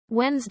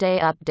Wednesday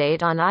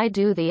update on I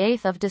do the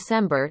 8th of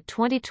December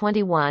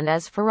 2021.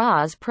 As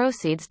Faraz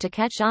proceeds to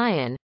catch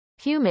Ayan,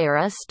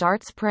 Humeira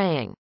starts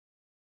praying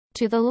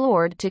to the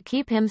Lord to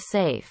keep him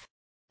safe.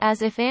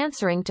 As if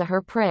answering to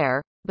her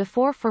prayer,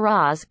 before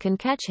Faraz can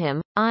catch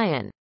him,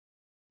 Ayan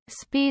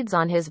speeds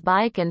on his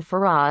bike and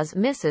Faraz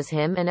misses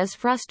him and is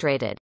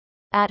frustrated.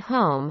 At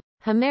home,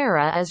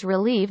 Humeira is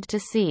relieved to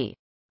see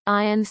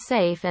Ayan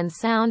safe and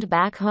sound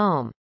back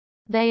home.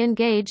 They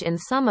engage in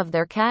some of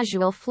their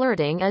casual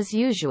flirting as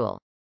usual.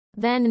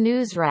 Then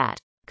Nusrat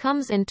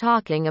comes in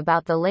talking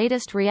about the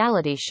latest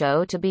reality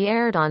show to be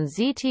aired on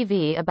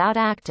ZTV about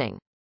acting.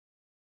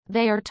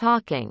 They are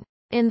talking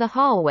in the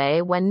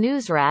hallway when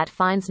Nusrat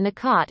finds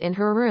Nikat in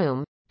her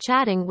room,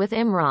 chatting with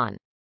Imran.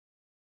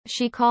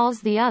 She calls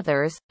the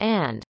others,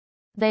 and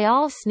they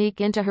all sneak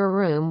into her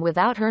room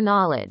without her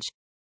knowledge.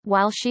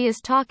 While she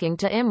is talking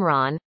to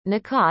Imran,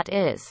 Nikat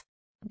is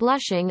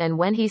blushing, and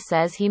when he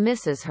says he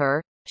misses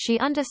her, she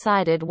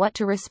undecided what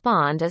to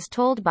respond is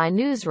told by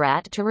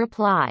Nusrat to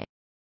reply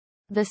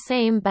the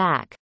same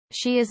back.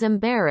 She is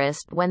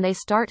embarrassed when they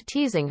start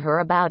teasing her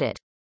about it.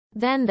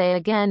 Then they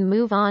again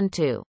move on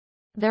to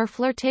their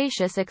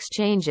flirtatious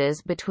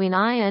exchanges between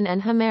Ayan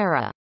and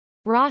Humeira.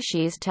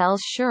 Rashiz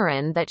tells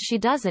Shirin that she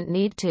doesn't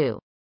need to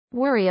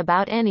worry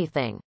about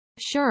anything.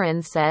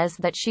 Shirin says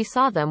that she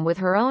saw them with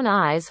her own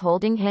eyes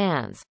holding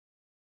hands.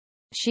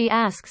 She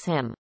asks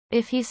him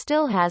if he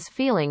still has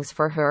feelings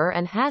for her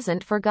and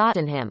hasn't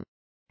forgotten him.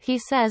 He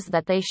says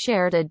that they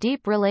shared a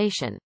deep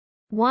relation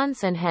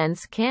once and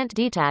hence can't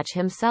detach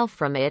himself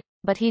from it,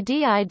 but he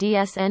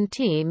didn't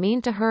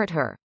mean to hurt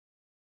her.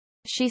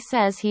 She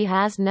says he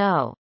has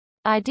no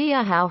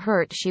idea how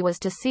hurt she was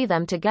to see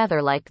them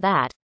together like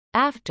that,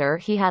 after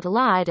he had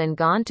lied and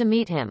gone to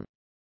meet him.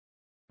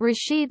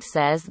 Rashid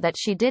says that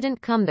she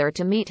didn't come there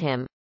to meet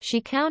him.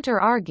 She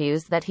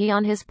counter-argues that he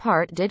on his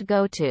part did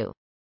go to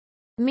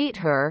meet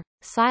her,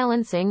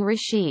 silencing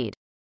Rashid.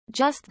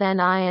 Just then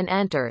Ayan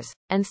enters,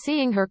 and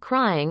seeing her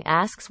crying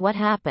asks what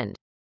happened.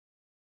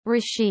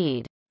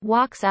 Rashid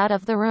walks out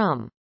of the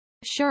room.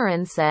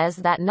 Shirin says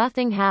that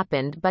nothing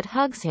happened but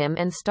hugs him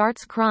and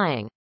starts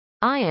crying.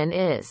 Ayan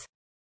is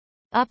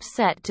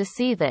upset to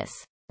see this.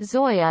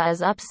 Zoya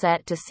is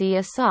upset to see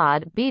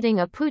Asad beating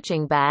a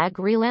punching bag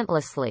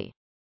relentlessly.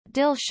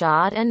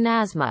 Dilshad and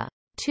Nazma,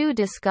 too,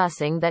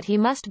 discussing that he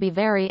must be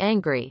very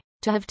angry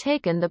to have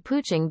taken the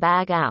punching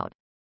bag out.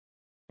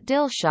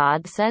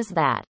 Dilshad says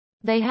that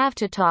they have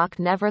to talk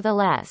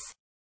nevertheless.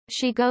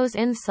 She goes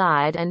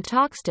inside and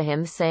talks to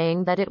him,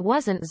 saying that it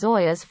wasn't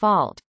Zoya's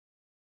fault,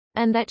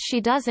 and that she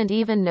doesn't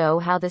even know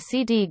how the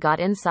CD got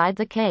inside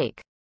the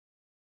cake.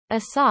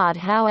 Asad,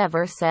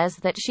 however, says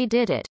that she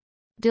did it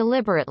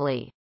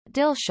deliberately.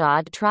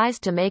 Dilshad tries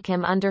to make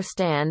him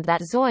understand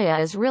that Zoya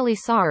is really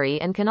sorry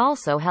and can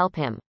also help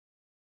him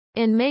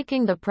in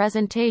making the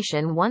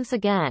presentation once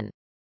again.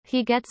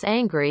 He gets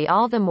angry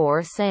all the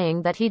more,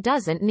 saying that he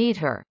doesn't need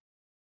her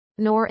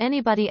nor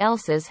anybody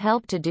else's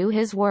help to do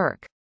his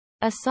work.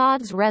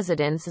 Asad's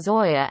residence.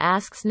 Zoya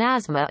asks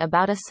Nazma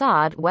about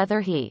Asad,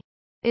 whether he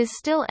is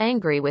still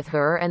angry with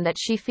her and that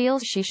she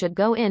feels she should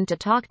go in to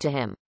talk to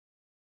him.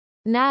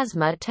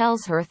 Nazma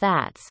tells her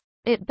that's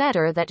it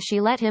better that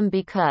she let him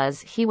because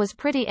he was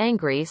pretty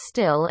angry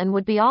still and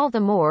would be all the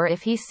more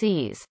if he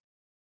sees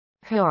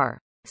her.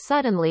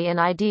 Suddenly an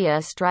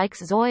idea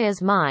strikes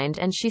Zoya's mind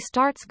and she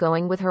starts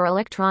going with her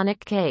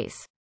electronic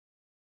case.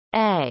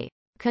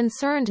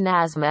 Concerned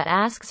Nazma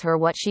asks her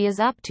what she is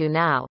up to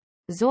now.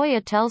 Zoya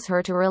tells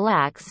her to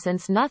relax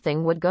since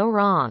nothing would go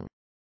wrong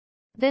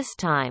this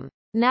time.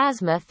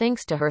 Nazma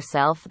thinks to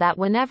herself that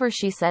whenever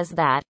she says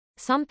that,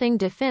 something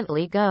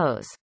definitely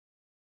goes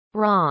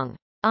wrong.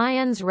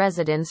 Ayan's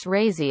residence.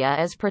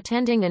 Razia is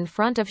pretending in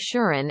front of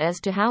Shirin as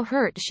to how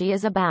hurt she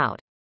is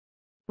about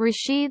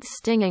Rashid's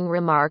stinging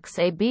remarks.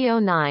 A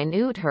bo9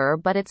 oot her,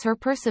 but it's her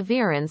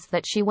perseverance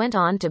that she went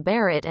on to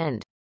bear it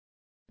and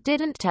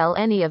didn't tell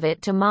any of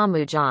it to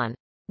Mamujan,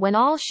 when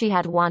all she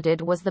had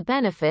wanted was the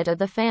benefit of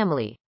the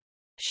family.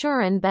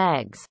 Shirin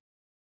begs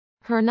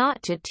her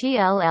not to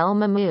tell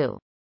Mamu.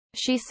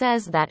 She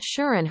says that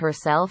Shirin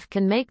herself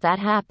can make that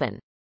happen.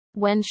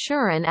 When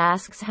Shirin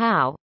asks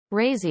how,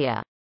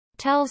 Razia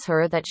tells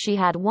her that she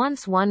had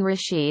once won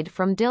Rashid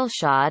from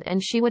Dilshad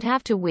and she would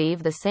have to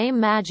weave the same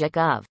magic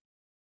of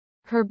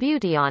her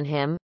beauty on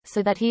him,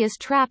 so that he is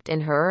trapped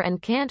in her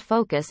and can't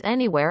focus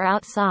anywhere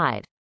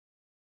outside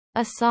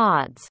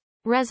Asad's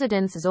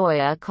residence.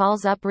 Zoya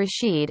calls up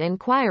Rashid,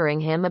 inquiring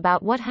him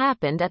about what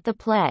happened at the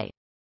play.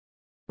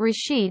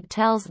 Rashid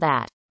tells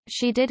that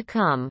she did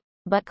come,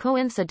 but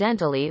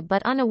coincidentally,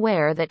 but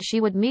unaware that she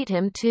would meet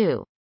him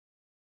too.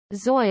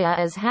 Zoya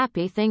is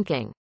happy,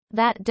 thinking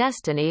that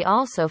destiny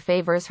also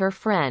favors her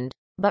friend,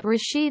 but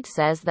Rashid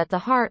says that the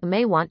heart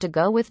may want to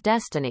go with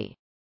destiny,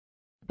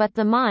 but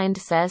the mind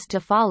says to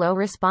follow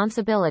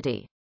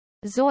responsibility.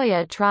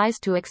 Zoya tries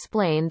to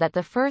explain that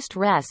the first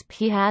resp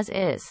he has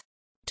is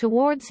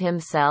towards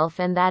himself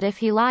and that if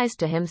he lies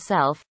to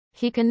himself,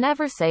 he can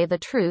never say the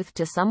truth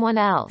to someone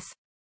else.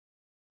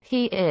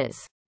 He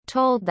is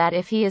told that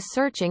if he is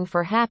searching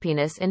for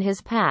happiness in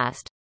his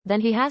past,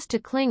 then he has to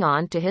cling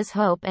on to his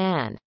hope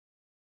and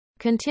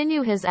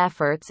continue his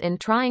efforts in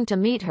trying to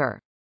meet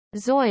her.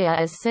 Zoya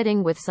is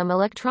sitting with some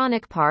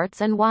electronic parts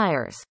and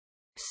wires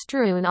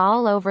strewn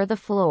all over the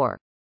floor.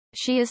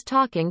 She is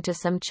talking to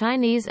some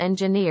Chinese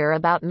engineer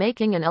about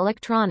making an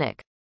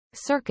electronic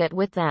circuit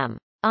with them.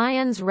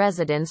 Ayan's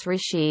residence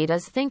Rashid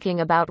is thinking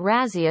about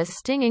Razia's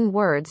stinging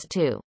words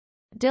to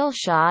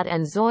Dilshad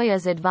and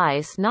Zoya's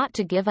advice not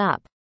to give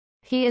up.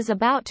 He is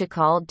about to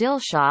call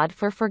Dilshad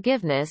for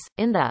forgiveness,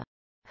 in the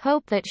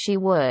hope that she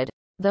would,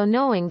 though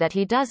knowing that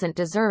he doesn't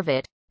deserve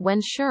it,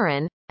 when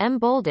Shirin,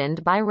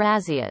 emboldened by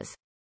Razia's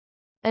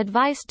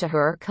advice to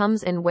her,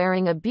 comes in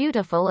wearing a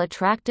beautiful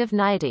attractive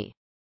nightie.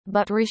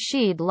 But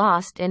Rashid,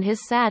 lost in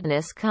his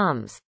sadness,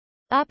 comes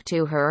up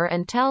to her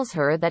and tells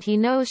her that he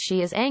knows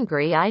she is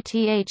angry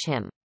with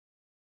him.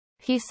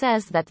 He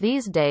says that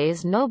these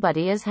days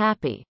nobody is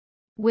happy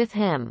with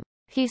him.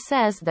 He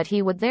says that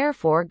he would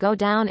therefore go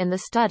down in the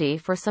study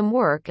for some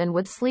work and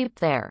would sleep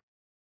there.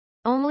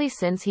 Only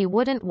since he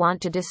wouldn't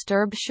want to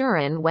disturb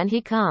Shirin when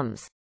he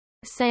comes.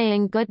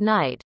 Saying good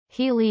night,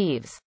 he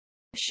leaves.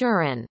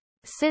 Shirin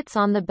sits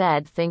on the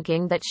bed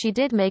thinking that she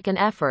did make an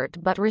effort,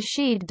 but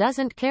Rashid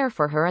doesn't care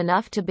for her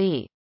enough to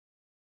be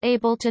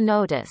able to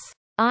notice.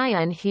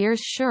 Ayan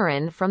hears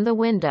Shirin from the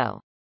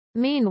window.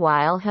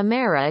 Meanwhile,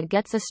 Humeira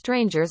gets a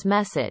stranger's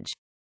message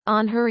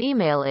on her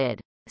email id.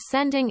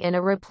 Sending in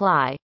a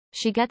reply,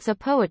 she gets a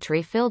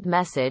poetry-filled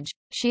message.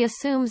 She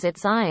assumes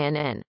it's Ayan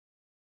and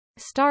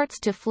starts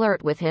to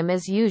flirt with him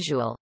as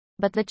usual.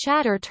 But the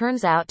chatter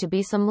turns out to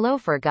be some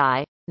loafer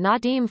guy,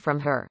 Nadim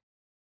from her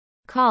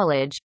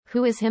college,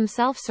 who is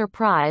himself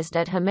surprised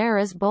at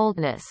Humeira's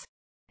boldness.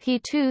 He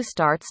too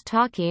starts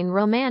talking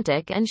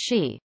romantic, and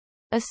she,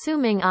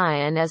 assuming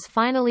Ayan is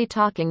finally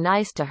talking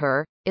nice to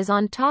her, is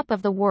on top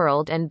of the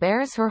world and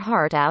bears her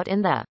heart out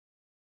in the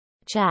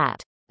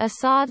chat.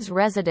 Asad's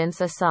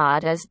residence.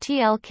 Asad is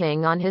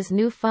king on his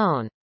new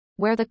phone,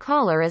 where the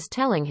caller is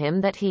telling him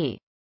that he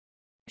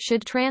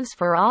should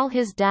transfer all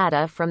his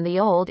data from the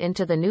old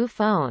into the new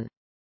phone.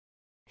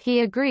 He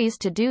agrees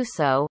to do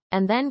so,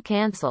 and then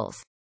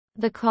cancels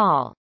the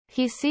call.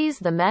 He sees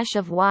the mesh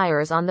of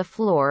wires on the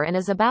floor and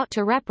is about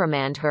to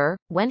reprimand her,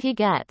 when he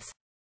gets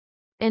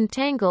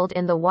entangled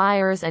in the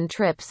wires and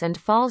trips and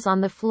falls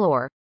on the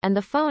floor, and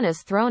the phone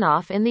is thrown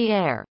off in the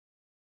air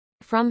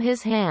from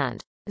his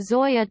hand.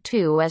 Zoya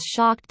too is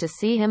shocked to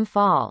see him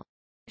fall.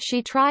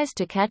 She tries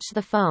to catch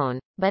the phone,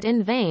 but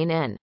in vain,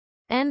 and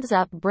ends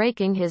up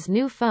breaking his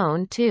new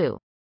phone too.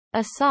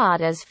 Asad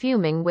is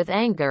fuming with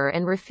anger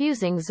and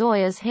refusing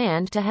Zoya's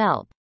hand to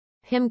help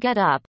him get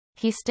up.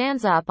 He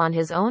stands up on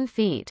his own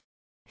feet.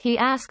 He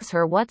asks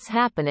her what's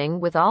happening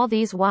with all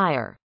these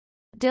wire.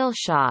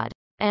 Dilshad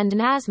and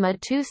Nazma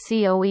too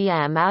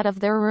come out of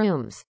their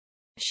rooms.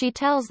 She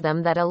tells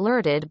them that,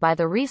 alerted by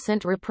the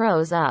recent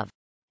reports of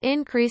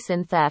increase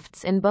in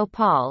thefts in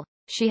Bhopal,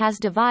 she has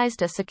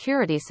devised a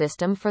security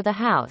system for the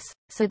house,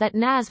 so that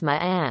Nazma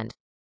and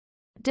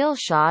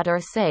Dilshad are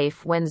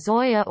safe when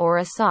Zoya or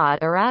Asad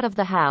are out of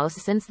the house,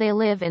 since they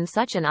live in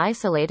such an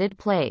isolated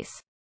place.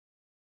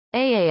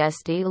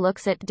 Asad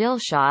looks at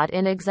Dilshad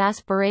in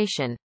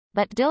exasperation,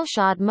 but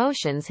Dilshad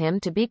motions him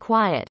to be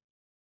quiet.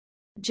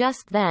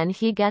 Just then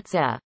he gets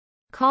a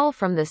call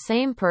from the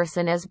same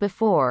person as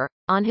before,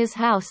 on his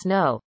house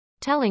no,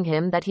 telling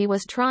him that he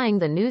was trying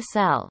the new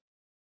cell,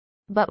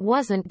 but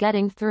wasn't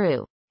getting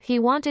through. He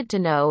wanted to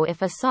know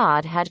if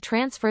Asad had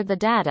transferred the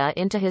data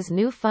into his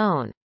new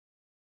phone.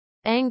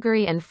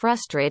 Angry and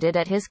frustrated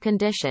at his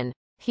condition,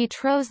 he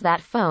throws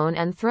that phone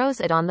and throws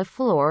it on the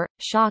floor,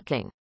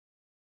 shocking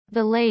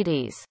the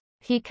ladies.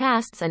 He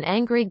casts an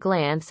angry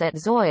glance at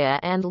Zoya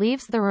and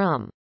leaves the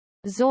room.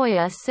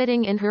 Zoya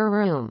sitting in her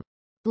room,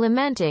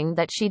 lamenting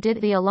that she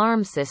did the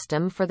alarm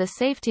system for the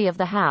safety of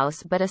the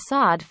house, but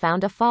Asad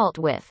found a fault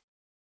with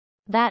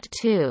that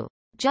too.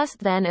 Just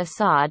then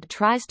Asad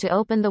tries to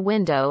open the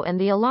window and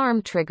the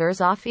alarm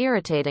triggers off,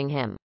 irritating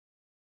him.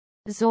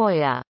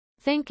 Zoya,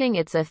 thinking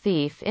it's a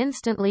thief,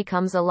 instantly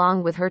comes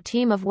along with her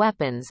team of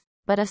weapons,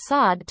 but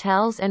Asad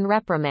tells and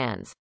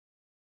reprimands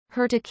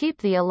her to keep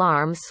the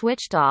alarm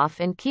switched off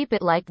and keep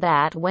it like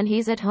that when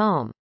he's at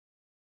home.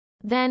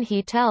 Then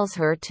he tells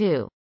her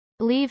to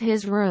leave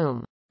his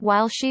room.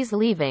 While she's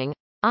leaving,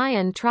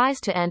 Ayan tries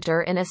to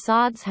enter in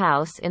Asad's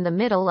house in the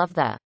middle of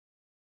the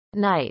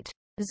night.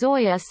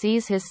 Zoya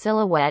sees his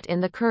silhouette in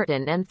the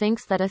curtain and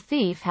thinks that a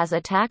thief has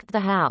attacked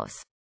the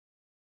house.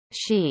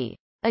 She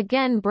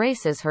again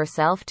braces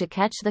herself to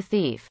catch the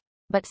thief,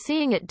 but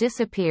seeing it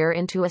disappear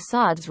into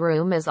Asad's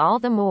room is all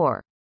the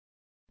more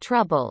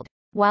troubled.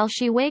 While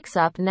she wakes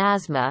up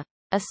Nazma,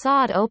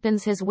 Asad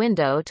opens his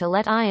window to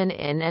let Ayan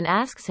in and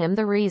asks him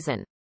the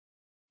reason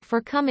for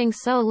coming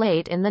so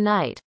late in the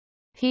night.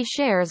 He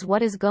shares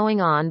what is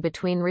going on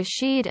between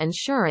Rashid and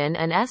Shirin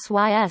and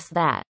sys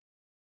that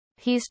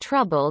he's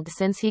troubled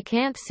since he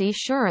can't see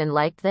Shirin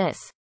like this.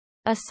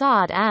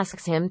 Asad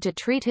asks him to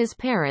treat his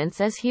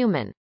parents as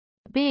human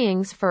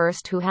beings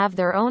first, who have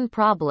their own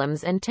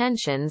problems and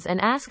tensions, and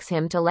asks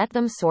him to let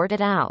them sort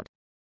it out.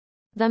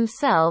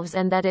 themselves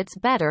and that it's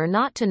better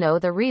not to know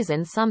the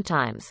reason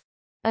sometimes.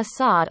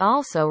 Asad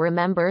also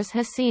remembers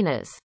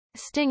Hasina's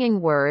stinging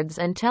words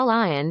and tell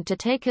Ayan to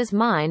take his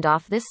mind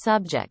off this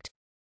subject.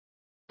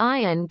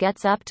 Ayan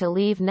gets up to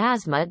leave.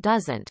 Nazma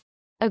doesn't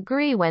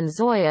agree when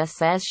Zoya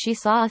says she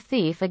saw a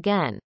thief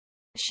again.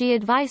 She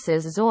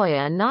advises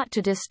Zoya not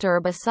to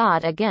disturb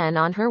Asad again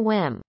on her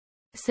whim,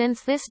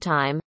 since this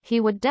time, he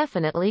would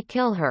definitely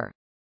kill her.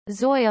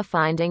 Zoya,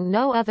 finding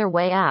no other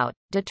way out,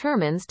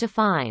 determines to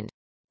find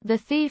the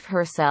thief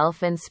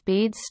herself and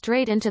speeds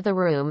straight into the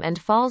room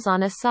and falls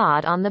on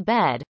Asad on the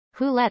bed,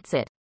 who lets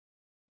it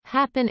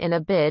happen in a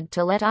bid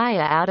to let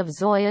Aya out of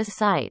Zoya's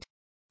sight.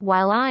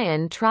 While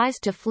Ayan tries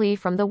to flee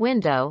from the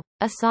window,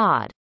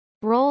 Asad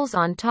rolls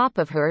on top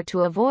of her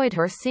to avoid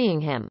her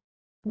seeing him.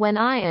 When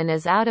Ayan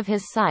is out of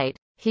his sight,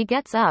 he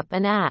gets up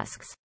and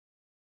asks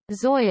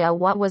Zoya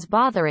what was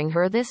bothering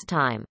her this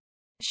time.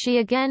 She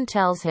again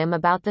tells him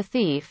about the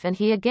thief and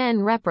he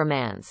again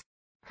reprimands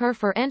her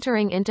for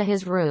entering into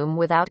his room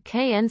without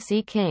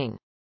KNC King.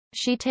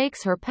 She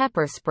takes her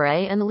pepper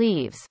spray and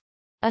leaves.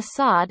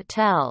 Asad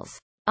tells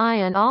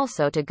Ayan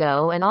also to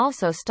go and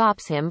also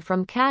stops him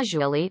from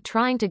casually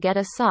trying to get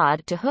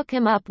Asad to hook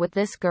him up with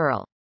this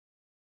girl.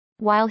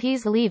 While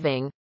he's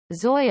leaving,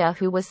 Zoya,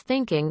 who was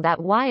thinking that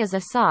why is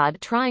Asad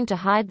trying to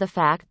hide the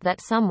fact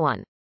that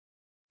someone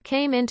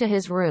came into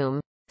his room,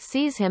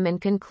 sees him and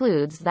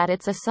concludes that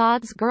it's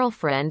Asad's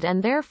girlfriend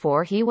and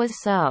therefore he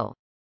was so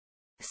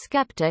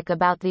skeptic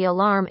about the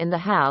alarm in the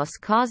house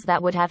cause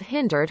that would have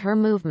hindered her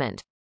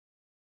movement.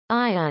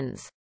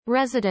 Ayan's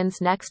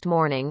residence next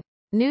morning,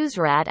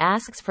 Nusrat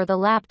asks for the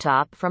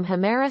laptop from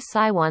Humeira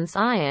once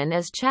Ayan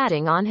is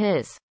chatting on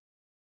his.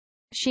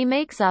 She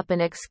makes up an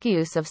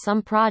excuse of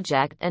some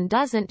project and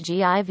doesn't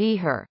give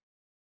her.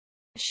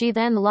 She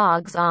then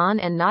logs on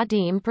and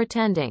Nadim,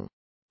 pretending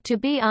to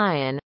be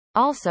Ayan,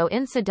 also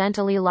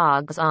incidentally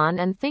logs on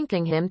and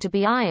thinking him to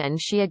be Ayan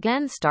she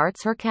again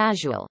starts her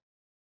casual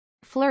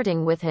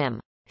flirting with him.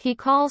 He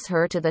calls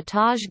her to the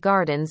Taj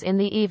Gardens in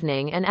the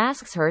evening and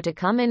asks her to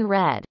come in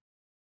red.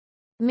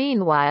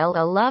 Meanwhile,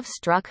 a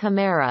love-struck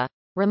Humeira,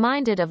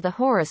 reminded of the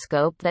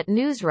horoscope that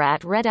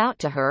Nusrat read out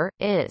to her,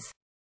 is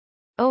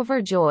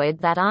overjoyed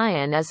that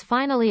Ayan is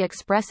finally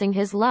expressing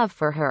his love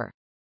for her.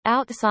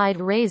 Outside,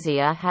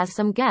 Razia has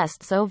some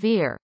guests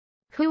over,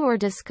 who are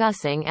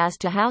discussing as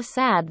to how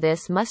sad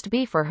this must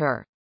be for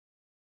her.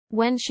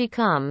 When she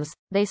comes,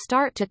 they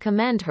start to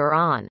commend her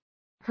on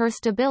her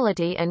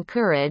stability and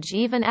courage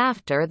even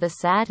after the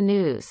sad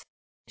news.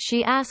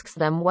 She asks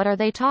them what are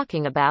they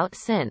talking about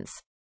since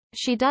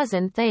she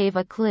doesn't have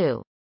a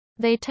clue.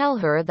 They tell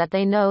her that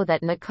they know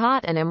that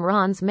Nakat and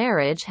Imran's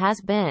marriage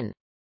has been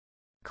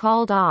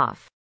called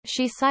off.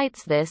 She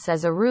cites this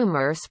as a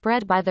rumor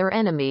spread by their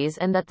enemies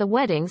and that the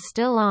wedding's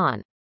still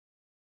on.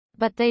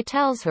 But they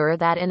tells her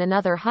that in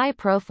another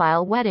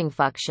high-profile wedding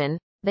function,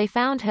 they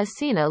found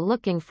Hasina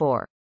looking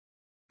for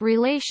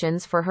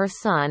relations for her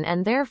son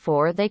and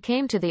therefore they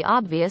came to the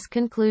obvious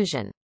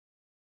conclusion.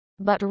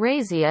 But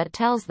Razia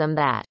tells them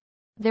that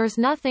there's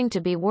nothing to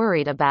be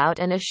worried about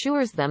and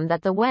assures them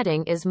that the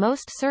wedding is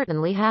most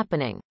certainly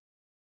happening.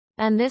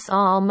 And this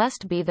all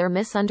must be their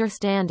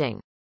misunderstanding.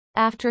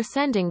 After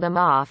sending them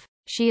off,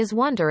 she is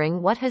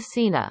wondering what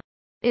Hasina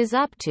is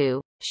up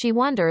to. She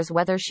wonders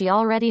whether she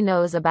already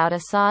knows about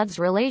Asad's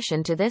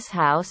relation to this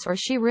house or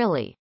she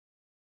really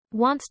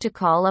wants to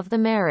call of the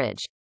marriage.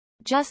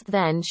 Just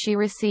then she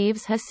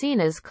receives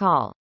Hasina's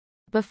call.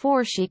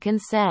 Before she can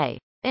say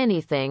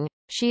anything,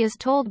 she is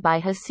told by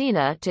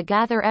Hasina to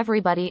gather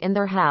everybody in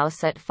their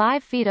house at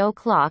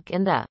 5:00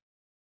 in the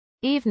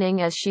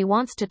evening as she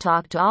wants to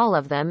talk to all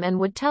of them and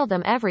would tell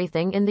them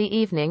everything in the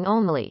evening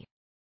only.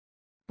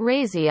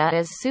 Razia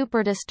is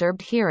super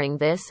disturbed hearing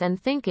this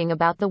and thinking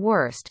about the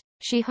worst.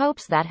 She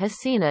hopes that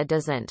Hasina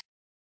doesn't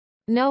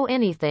know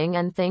anything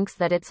and thinks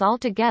that it's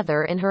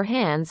altogether in her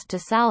hands to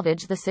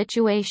salvage the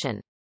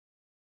situation.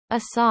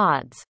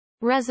 Asad's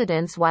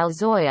residence. While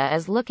Zoya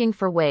is looking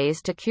for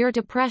ways to cure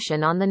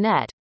depression on the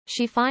net,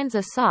 she finds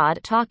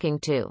Asad talking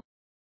to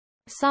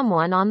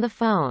someone on the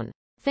phone.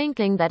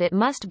 Thinking that it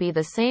must be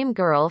the same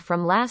girl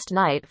from last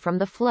night from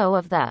the flow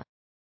of the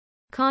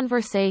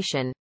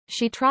conversation,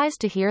 she tries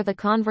to hear the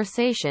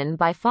conversation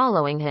by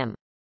following him.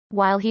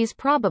 While he's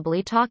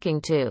probably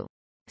talking to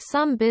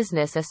some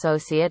business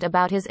associate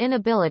about his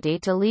inability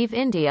to leave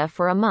India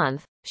for a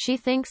month, she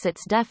thinks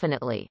it's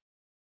definitely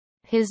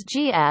his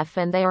GF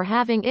and they are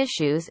having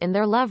issues in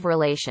their love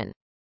relation.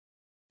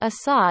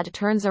 Asad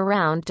turns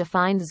around to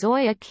find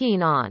Zoya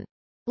keen on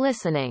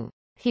listening.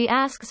 He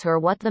asks her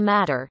what the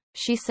matter.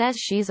 She says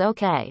she's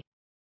okay.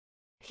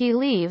 He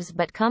leaves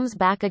but comes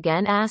back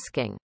again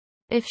asking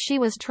if she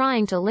was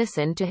trying to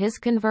listen to his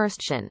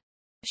conversation.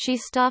 She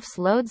stuffs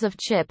loads of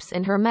chips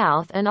in her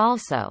mouth and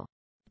also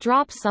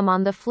drops some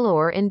on the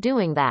floor in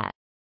doing that.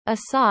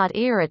 Asad,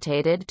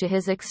 irritated to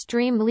his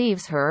extreme,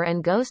 leaves her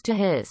and goes to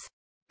his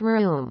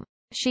room.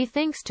 She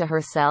thinks to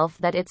herself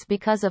that it's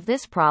because of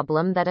this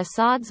problem that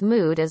Asad's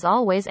mood is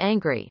always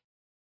angry.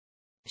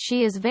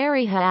 She is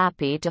very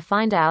happy to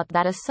find out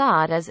that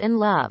Asad is in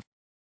love.